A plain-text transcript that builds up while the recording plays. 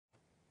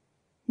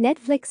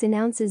Netflix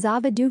announces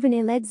Ava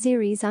DuVernay-led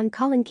series on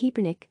Colin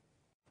Kaepernick.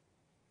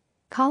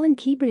 Colin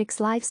Kaepernick's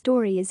life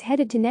story is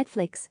headed to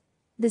Netflix.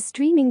 The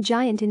streaming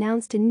giant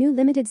announced a new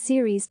limited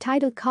series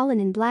titled Colin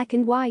in Black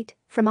and White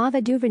from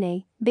Ava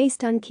DuVernay,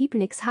 based on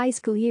Kaepernick's high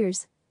school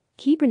years.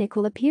 Kaepernick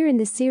will appear in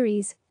the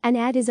series and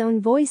add his own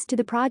voice to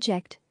the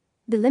project.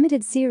 The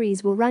limited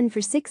series will run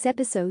for 6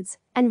 episodes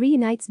and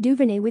reunites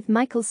DuVernay with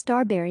Michael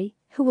Starrbury,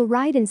 who will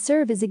write and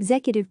serve as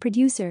executive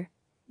producer.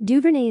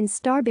 DuVernay and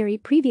Starrbury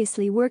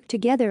previously worked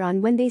together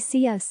on When They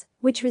See Us,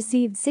 which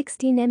received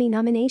 16 Emmy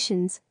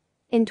nominations.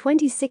 In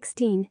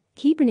 2016,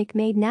 Kaepernick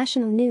made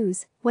national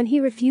news when he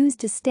refused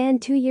to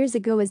stand 2 years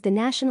ago as the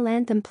National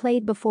Anthem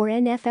played before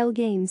NFL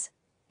games.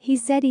 He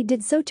said he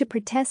did so to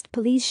protest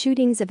police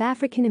shootings of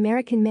African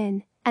American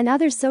men and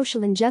other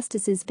social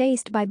injustices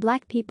faced by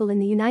Black people in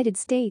the United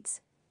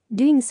States.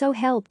 Doing so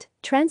helped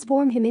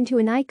transform him into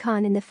an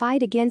icon in the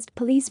fight against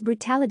police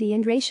brutality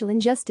and racial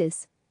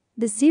injustice.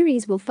 The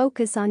series will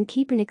focus on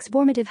Kaepernick's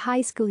formative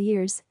high school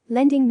years,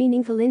 lending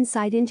meaningful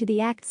insight into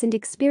the acts and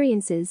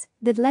experiences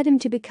that led him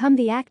to become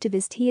the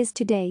activist he is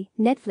today,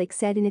 Netflix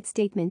said in its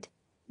statement.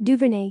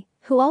 DuVernay,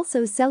 who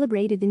also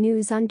celebrated the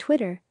news on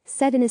Twitter,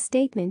 said in a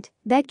statement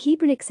that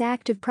Kaepernick's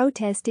act of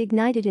protest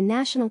ignited a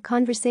national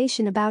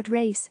conversation about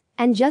race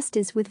and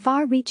justice with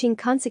far-reaching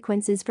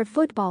consequences for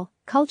football,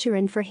 culture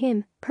and for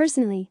him,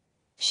 personally.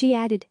 She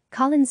added,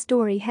 Colin's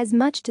story has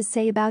much to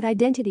say about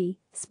identity,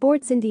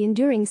 sports and the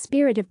enduring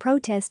spirit of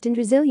protest and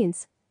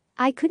resilience.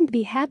 I couldn't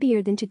be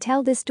happier than to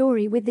tell this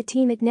story with the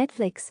team at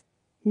Netflix.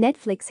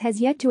 Netflix has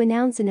yet to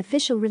announce an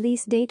official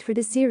release date for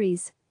the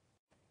series.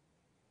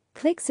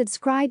 Click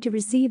subscribe to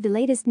receive the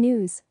latest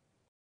news.